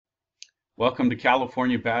Welcome to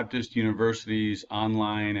California Baptist University's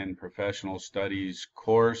online and professional studies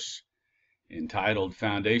course entitled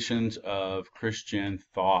Foundations of Christian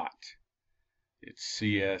Thought. It's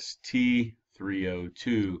CST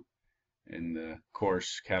 302 in the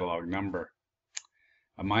course catalog number.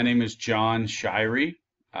 My name is John Shirey.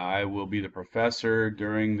 I will be the professor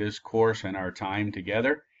during this course and our time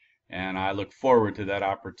together, and I look forward to that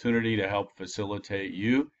opportunity to help facilitate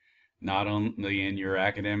you not only in your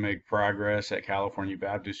academic progress at California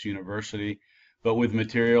Baptist University, but with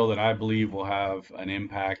material that I believe will have an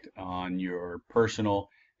impact on your personal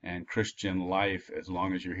and Christian life as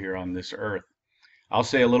long as you're here on this earth. I'll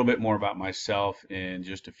say a little bit more about myself in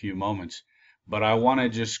just a few moments, but I want to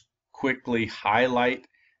just quickly highlight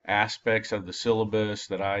aspects of the syllabus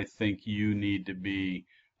that I think you need to be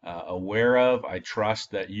aware of. I trust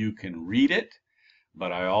that you can read it,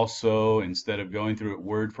 but I also, instead of going through it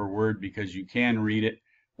word for word because you can read it,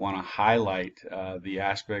 want to highlight the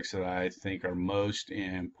aspects that I think are most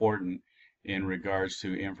important in regards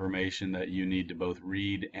to information that you need to both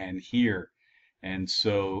read and hear. And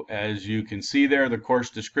so, as you can see there, the course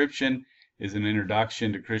description is an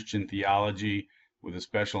introduction to Christian theology with a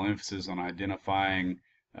special emphasis on identifying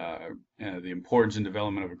the importance and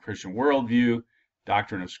development of a Christian worldview,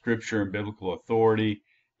 doctrine of Scripture and biblical authority,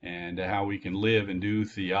 and how we can live and do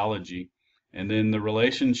theology, and then the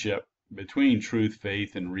relationship between truth,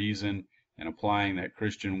 faith, and reason, and applying that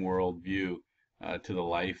Christian worldview to the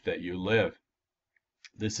life that you live.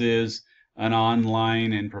 This is an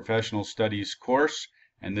online and professional studies course,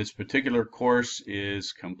 and this particular course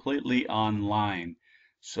is completely online.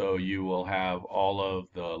 So you will have all of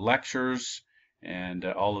the lectures and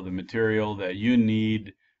all of the material that you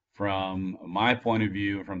need from my point of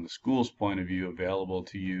view, from the school's point of view, available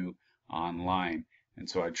to you online. And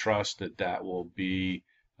so I trust that that will be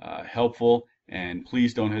helpful, and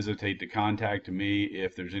please don't hesitate to contact me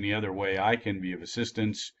if there's any other way I can be of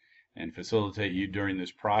assistance and facilitate you during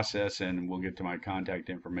this process, and we'll get to my contact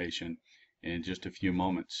information in just a few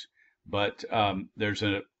moments. But there's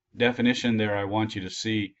a definition there I want you to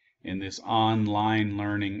see in this online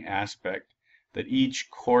learning aspect, that each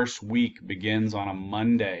course week begins on a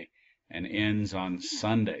Monday and ends on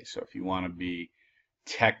Sunday. So if you want to be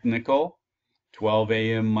technical, 12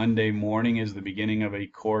 a.m. Monday morning is the beginning of a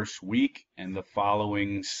course week, and the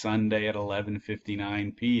following Sunday at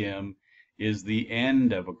 11:59 p.m. is the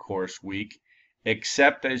end of a course week,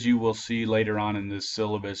 except, as you will see later on in this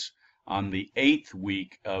syllabus, on the 8th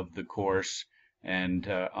week of the course, and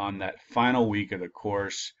on that final week of the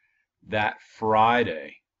course, that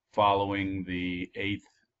Friday following the 8th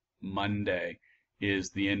Monday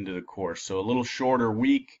is the end of the course. So a little shorter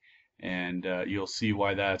week, and you'll see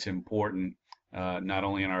why that's important, not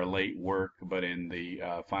only in our late work, but in the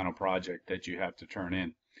final project that you have to turn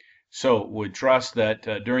in. So would trust that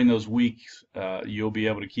during those weeks, you'll be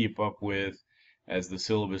able to keep up with, as the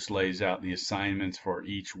syllabus lays out, the assignments for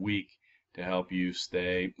each week to help you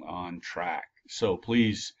stay on track. So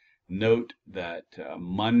please note that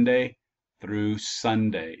Monday through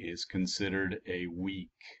Sunday is considered a week.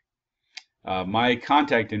 My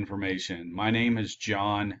contact information: my name is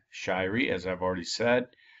John Shirey, as I've already said.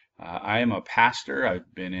 I am a pastor.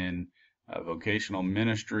 I've been in vocational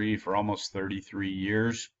ministry for almost 33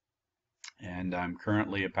 years, and I'm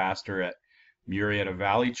currently a pastor at Murrieta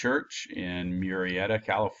Valley Church in Murrieta,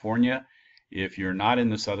 California. If you're not in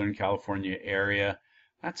the Southern California area,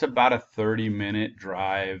 that's about a 30-minute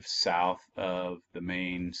drive south of the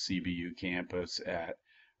main CBU campus at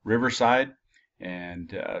Riverside,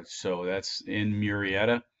 and so that's in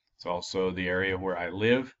Murrieta. It's also the area where I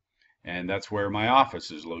live, and that's where my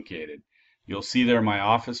office is located. You'll see there my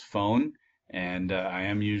office phone, and I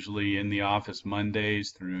am usually in the office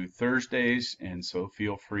Mondays through Thursdays, and so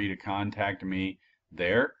feel free to contact me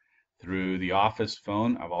there through the office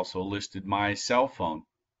phone. I've also listed my cell phone.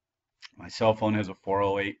 My cell phone has a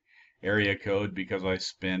 408 area code because I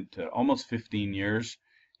spent almost 15 years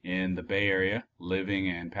in the Bay Area living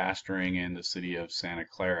and pastoring in the city of Santa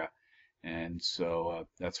Clara. And so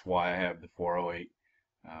that's why I have the 408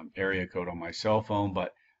 area code on my cell phone,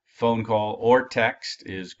 but phone call or text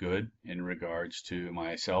is good in regards to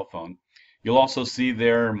my cell phone. You'll also see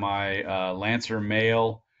there my Lancer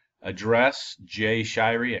mail address,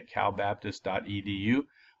 jshirey@calbaptist.edu.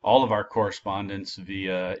 All of our correspondence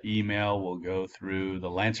via email will go through the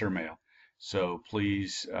Lancer mail. So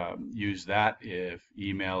please use that if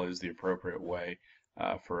email is the appropriate way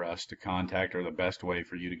for us to contact, or the best way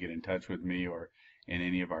for you to get in touch with me or in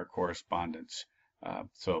any of our correspondence.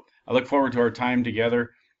 So I look forward to our time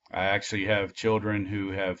together. I actually have children who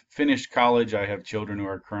have finished college. I have children who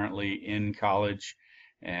are currently in college,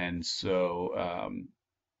 And so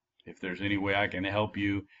if there's any way I can help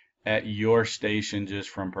you at your station just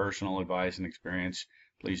from personal advice and experience,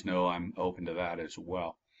 please know I'm open to that as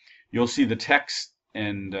well. You'll see the texts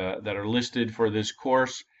and that are listed for this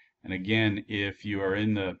course. And again, if you are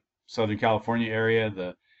in the Southern California area,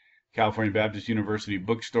 the California Baptist University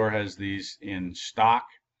bookstore has these in stock.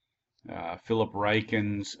 Philip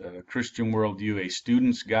Ryken's Christian Worldview, A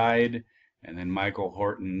Student's Guide, and then Michael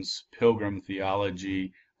Horton's Pilgrim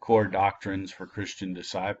Theology, Core Doctrines for Christian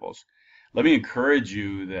Disciples. Let me encourage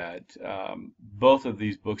you that both of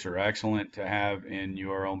these books are excellent to have in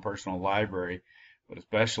your own personal library, but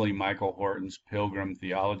especially Michael Horton's Pilgrim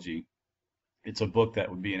Theology. It's a book that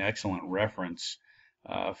would be an excellent reference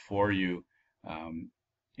for you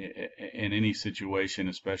in any situation,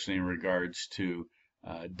 especially in regards to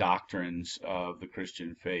doctrines of the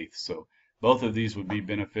Christian faith. So both of these would be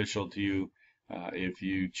beneficial to you if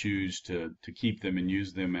you choose to keep them and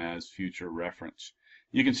use them as future reference.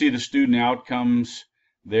 You can see the student outcomes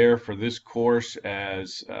there for this course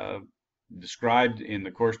as described in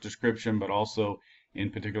the course description, but also in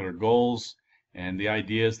particular goals. And the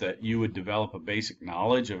idea is that you would develop a basic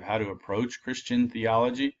knowledge of how to approach Christian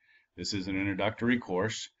theology. This is an introductory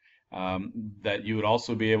course. That you would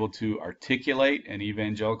also be able to articulate an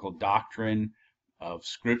evangelical doctrine of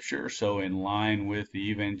Scripture, so in line with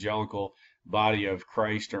the evangelical body of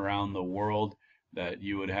Christ around the world, that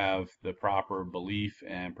you would have the proper belief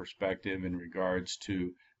and perspective in regards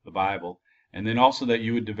to the Bible, and then also that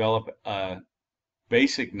you would develop a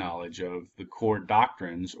basic knowledge of the core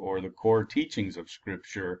doctrines or the core teachings of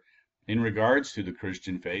Scripture in regards to the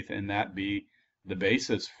Christian faith, and that be the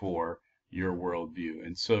basis for your worldview.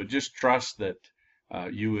 And so just trust that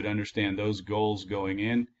you would understand those goals going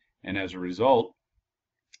in, and as a result,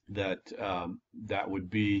 that that would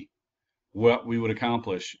be what we would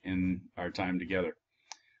accomplish in our time together.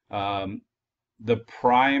 The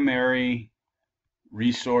primary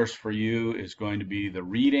resource for you is going to be the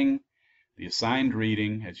reading, the assigned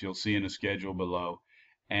reading, as you'll see in the schedule below,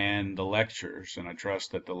 and the lectures. And I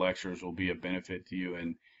trust that the lectures will be a benefit to you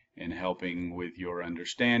in helping with your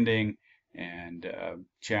understanding and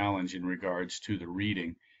challenge in regards to the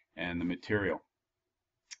reading and the material.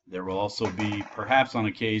 There will also be, perhaps on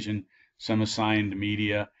occasion, some assigned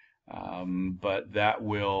media, but that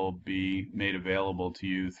will be made available to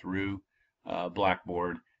you through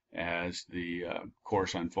Blackboard as the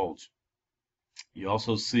course unfolds. You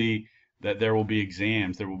also see that there will be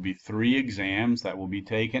exams. There will be 3 exams that will be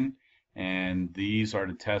taken, and these are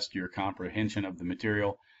to test your comprehension of the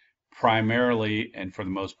material, primarily and for the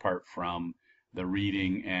most part from the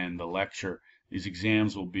reading and the lecture. These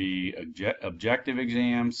exams will be objective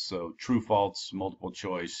exams, so true, false, multiple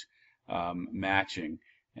choice, matching,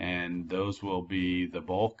 and those will be the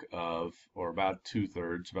bulk of, or about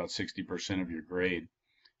 2/3, about 60% of your grade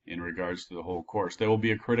in regards to the whole course. There will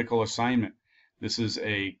be a critical assignment. This is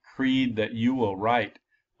a creed that you will write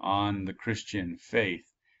on the Christian faith,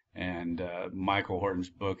 and Michael Horton's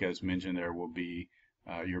book, as mentioned there, will be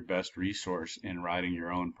your best resource in writing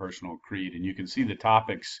your own personal creed. And you can see the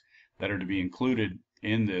topics that are to be included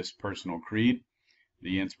in this personal creed: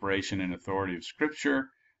 the inspiration and authority of Scripture,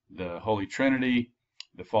 the Holy Trinity,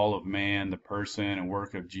 the fall of man, the person and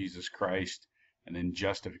work of Jesus Christ, and then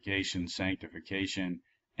justification, sanctification,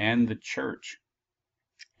 and the church.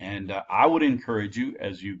 And I would encourage you,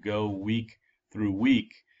 as you go week through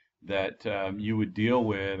week, that you would deal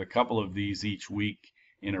with a couple of these each week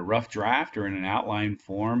in a rough draft or in an outline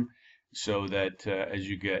form, so that as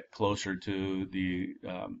you get closer to the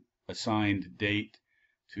assigned date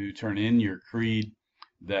to turn in your creed,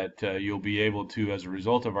 that you'll be able to, as a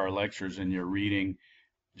result of our lectures and your reading,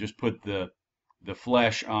 just put the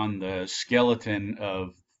flesh on the skeleton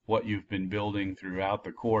of what you've been building throughout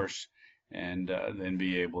the course, and then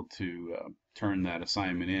be able to turn that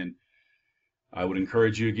assignment in. I would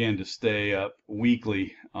encourage you again to stay up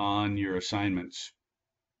weekly on your assignments.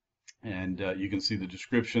 And you can see the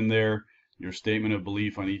description there. Your statement of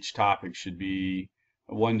belief on each topic should be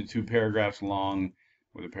 1 to 2 paragraphs long,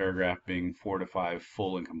 with a paragraph being 4 to 5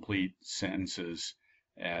 full and complete sentences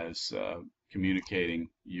as communicating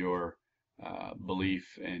your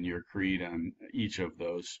belief and your creed on each of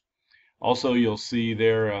those. Also, you'll see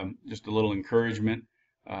there just a little encouragement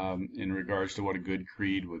in regards to what a good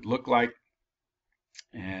creed would look like.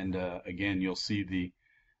 And again, you'll see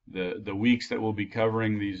the weeks that we'll be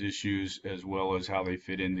covering these issues, as well as how they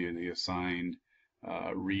fit into the assigned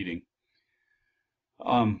reading.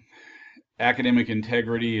 Academic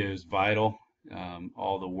integrity is vital.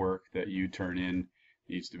 All the work that you turn in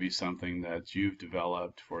needs to be something that you've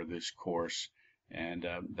developed for this course, and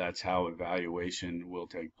that's how evaluation will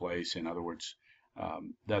take place. In other words,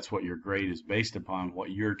 that's what your grade is based upon,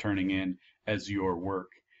 what you're turning in as your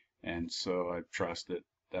work. And so I trust that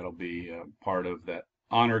that'll be part of that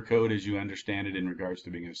honor code as you understand it in regards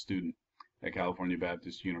to being a student at California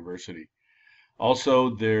Baptist University.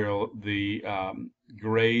 Also, the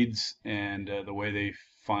grades and the way they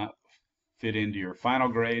fit into your final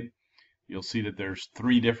grade. You'll see that there's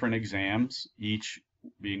 3 different exams, each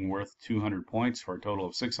being worth 200 points for a total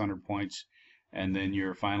of 600 points. And then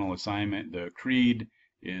your final assignment, the creed,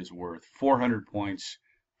 is worth 400 points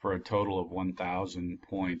for a total of 1,000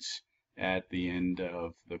 points at the end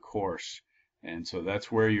of the course. And so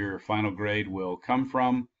that's where your final grade will come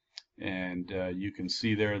from. And you can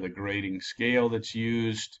see there the grading scale that's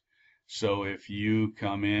used. So if you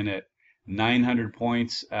come in at 900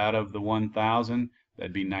 points out of the 1,000,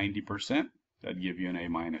 that'd be 90%. That'd give you an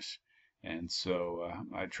A-. And so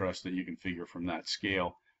I trust that you can figure from that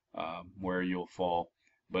scale where you'll fall.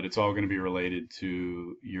 But it's all going to be related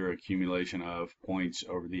to your accumulation of points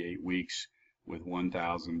over the 8 weeks, with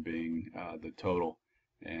 1,000 being the total,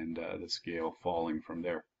 and the scale falling from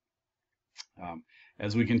there.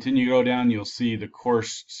 As we continue to go down, you'll see the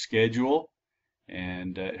course schedule,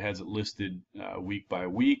 and it has it listed week by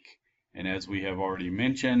week. And as we have already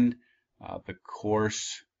mentioned, the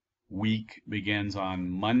course week begins on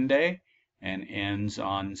Monday and ends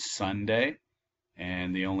on Sunday.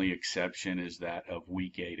 And the only exception is that of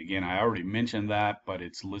week 8. Again, I already mentioned that, but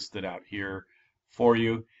it's listed out here for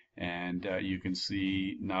you. And you can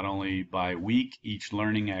see not only by week each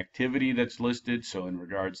learning activity that's listed. So in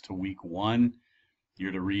regards to week 1,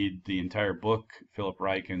 you're to read the entire book, Philip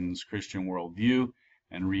Ryken's Christian Worldview,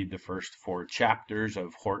 and read the first 4 chapters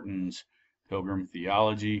of Horton's Pilgrim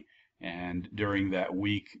Theology. And during that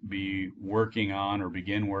week, begin working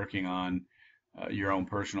on your own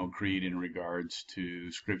personal creed in regards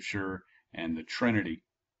to Scripture and the Trinity.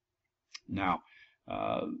 Now,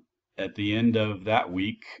 at the end of that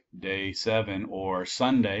week, day 7 or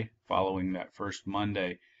Sunday, following that first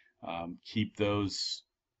Monday, keep those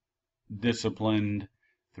disciplined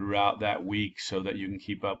throughout that week so that you can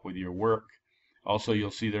keep up with your work. Also,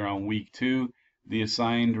 you'll see there on week 2 the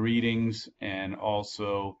assigned readings, and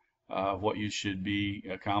also what you should be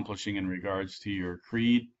accomplishing in regards to your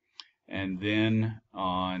creed. And then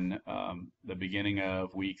on the beginning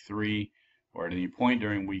of week 3, or at any point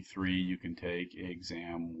during week 3, you can take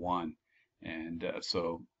exam 1. And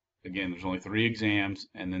so again, there's only 3 exams,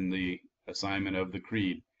 and then the assignment of the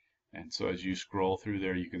creed. And so as you scroll through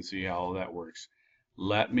there, you can see how all that works.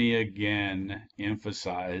 Let me again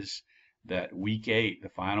emphasize that week 8, the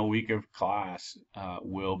final week of class,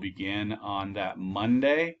 will begin on that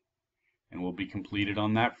Monday and will be completed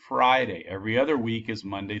on that Friday. Every other week is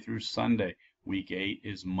Monday through Sunday. Week 8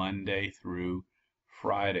 is Monday through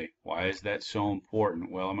Friday. Why is that so important?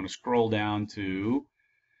 Well, I'm going to scroll down to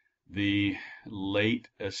the late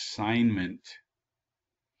assignment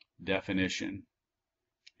definition.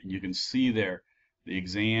 And you can see there the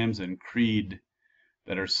exams and creed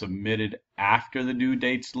that are submitted after the due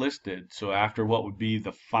dates listed. So after what would be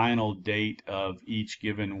the final date of each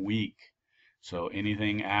given week. So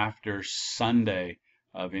anything after Sunday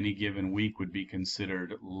of any given week would be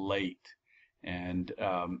considered late. And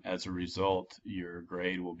as a result, your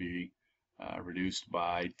grade will be reduced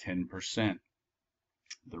by 10%.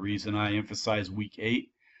 The reason I emphasize week 8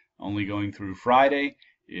 only going through Friday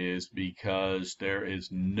is because there is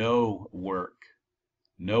no work.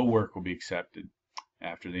 No work will be accepted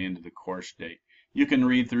after the end of the course date. You can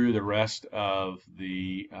read through the rest of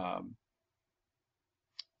the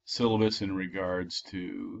syllabus in regards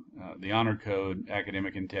to the honor code,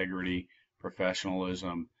 academic integrity,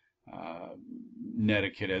 professionalism,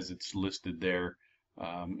 netiquette as it's listed there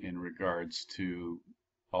in regards to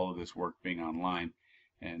all of this work being online.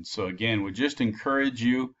 And so again, we just encourage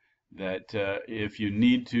you that if you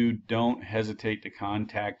need to, don't hesitate to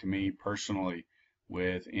contact me personally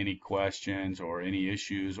with any questions or any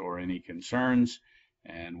issues or any concerns,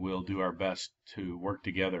 and we'll do our best to work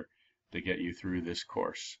together to get you through this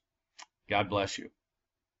course. God bless you.